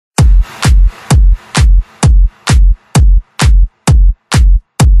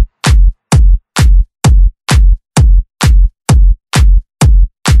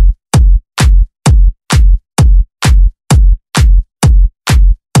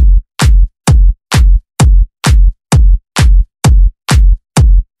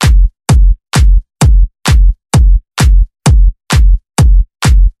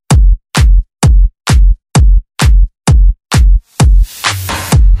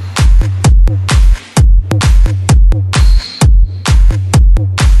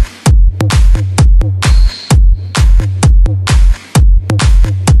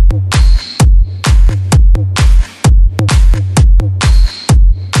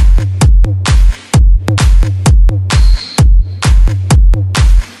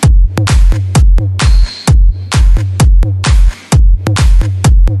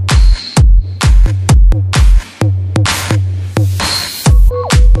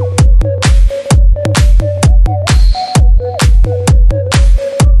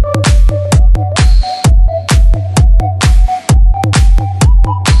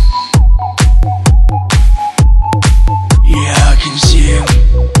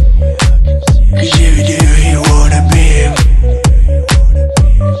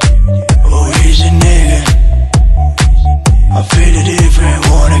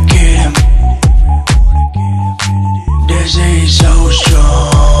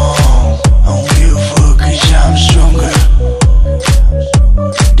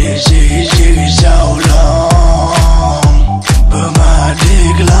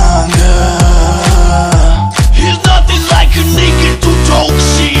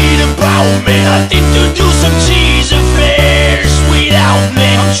me. Nothing to do, some cheese affairs without me.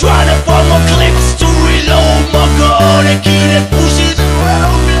 I'm trying to find more clips to reload my gun and keep that pussies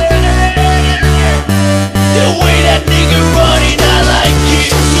around me. The way that nigga running, I like it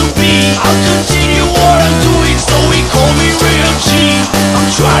to be. I'll continue what I'm doing, so he call me real G. I'm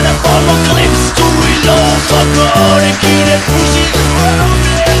trying to find more clips to reload my gun and keep that pussies around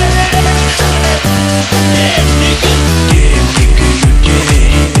me. Damn nigga, damn nigga, you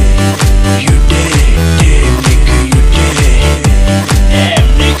dead. You dead, damn nigga, you dead. Damn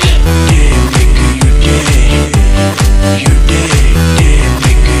nigga, damn nigga, you dead. You dead, damn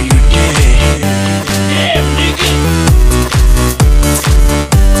nigga, you dead. Damn nigga.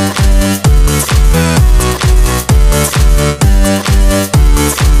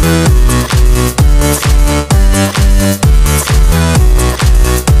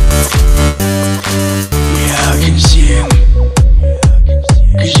 Yeah, I can see him,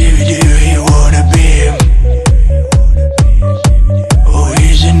 'cause every day he wanna be him. Oh,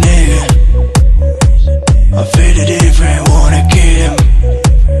 he's a nigga, I feel it different, wanna kill him.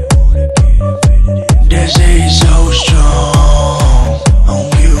 They say he's so strong, I don't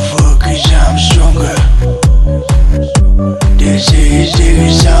give a fuck 'cause I'm stronger. They say his dick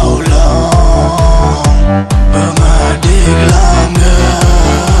is so long, but my dick longer.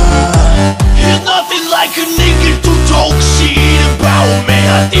 There's nothing like a nigga to talk shit about me.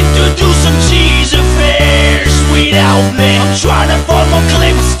 Nothing to do, some cheese affairs without me. I'm trying to find more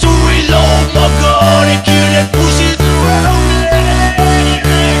clips to reload my gun and kill that pussies around me.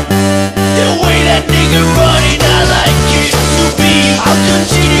 The way that nigga running, I like it to be. I'll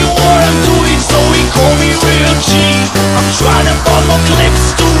continue what I'm doing, so he call me real G. I'm trying to find more clips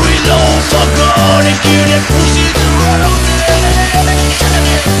to reload my gun and kill